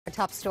Our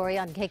top story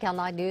on KCAL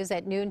 9 News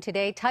at noon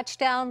today,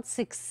 touchdown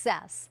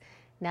success.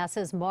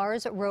 NASA's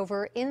Mars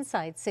rover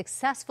InSight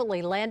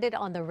successfully landed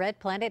on the red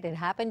planet. It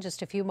happened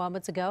just a few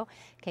moments ago.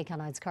 KCAL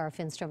 9's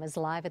Finnstrom is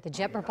live at the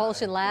Jet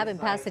Propulsion Lab in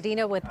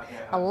Pasadena with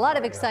a lot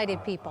of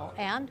excited people.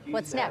 And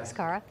what's next,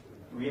 Cara?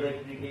 Relay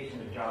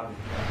communication is job.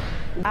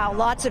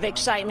 Lots of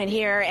excitement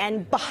here,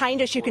 and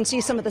behind us you can see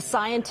some of the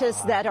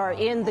scientists that are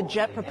in the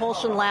Jet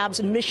Propulsion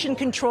Lab's mission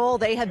control.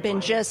 They have been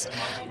just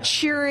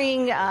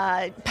cheering,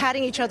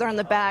 patting each other on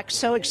the back,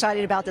 so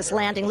excited about this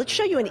landing. Let's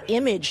show you an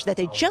image that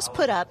they just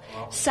put up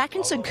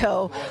seconds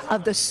ago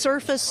of the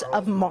surface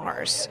of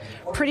Mars.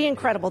 Pretty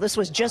incredible. This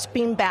was just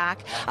beamed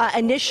back.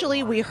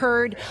 Initially, we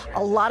heard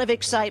a lot of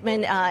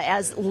excitement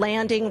as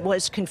landing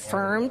was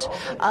confirmed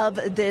of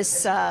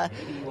this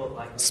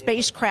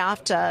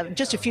spacecraft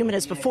just a few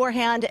minutes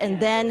beforehand, and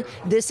then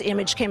this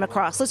image came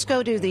across. Let's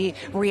go to the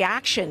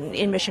reaction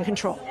in mission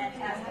control.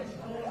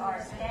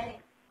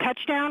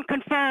 Touchdown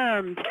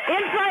confirmed.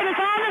 InSight is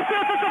on the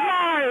surface of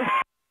Mars.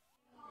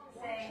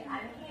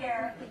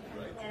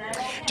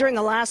 During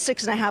the last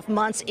 6.5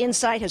 months,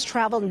 InSight has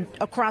traveled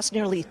across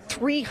nearly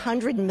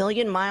 300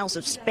 million miles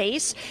of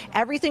space.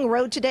 Everything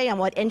rode today on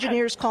what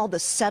engineers call the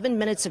 7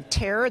 minutes of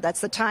terror. That's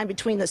the time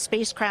between the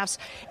spacecraft's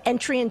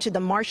entry into the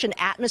Martian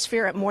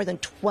atmosphere at more than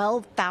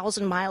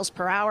 12,000 miles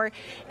per hour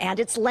and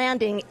its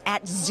landing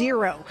at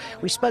 0.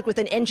 We spoke with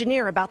an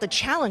engineer about the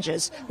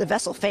challenges the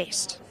vessel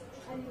faced.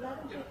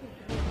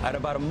 At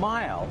about a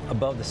mile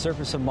above the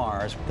surface of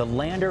Mars, the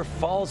lander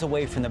falls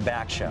away from the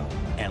back shell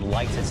and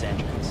lights its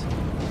engines.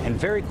 And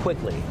very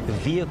quickly, the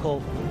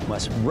vehicle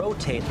must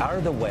rotate out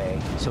of the way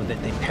so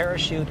that the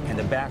parachute and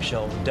the back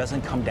shell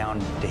doesn't come down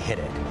to hit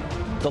it.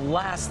 The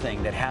last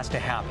thing that has to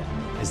happen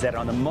is that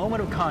on the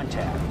moment of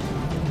contact,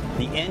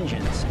 the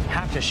engines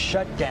have to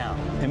shut down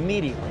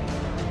immediately.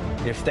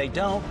 If they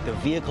don't, the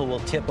vehicle will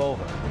tip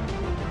over.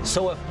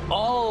 So if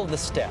all the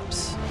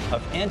steps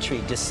of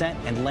entry, descent,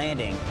 and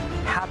landing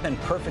happen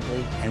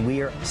perfectly and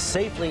we are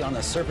safely on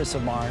the surface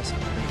of Mars,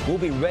 we'll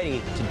be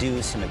ready to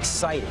do some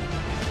exciting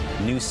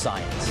new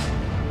science.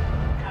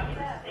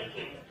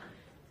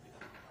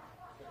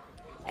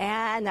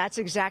 And that's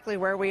exactly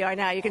where we are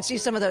now. You can see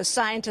some of those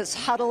scientists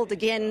huddled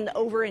again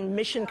over in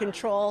mission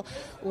control.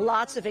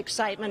 Lots of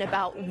excitement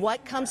about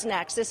what comes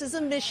next. This is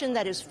a mission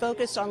that is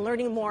focused on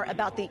learning more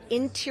about the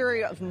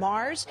interior of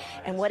Mars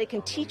and what it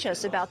can teach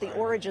us about the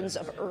origins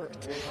of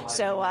Earth.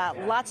 So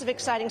lots of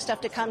exciting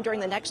stuff to come during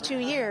the next 2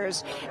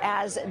 years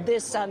as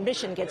this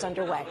mission gets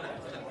underway.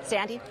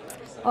 Sandy?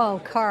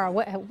 Oh, Cara,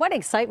 what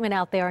excitement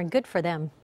out there, and good for them.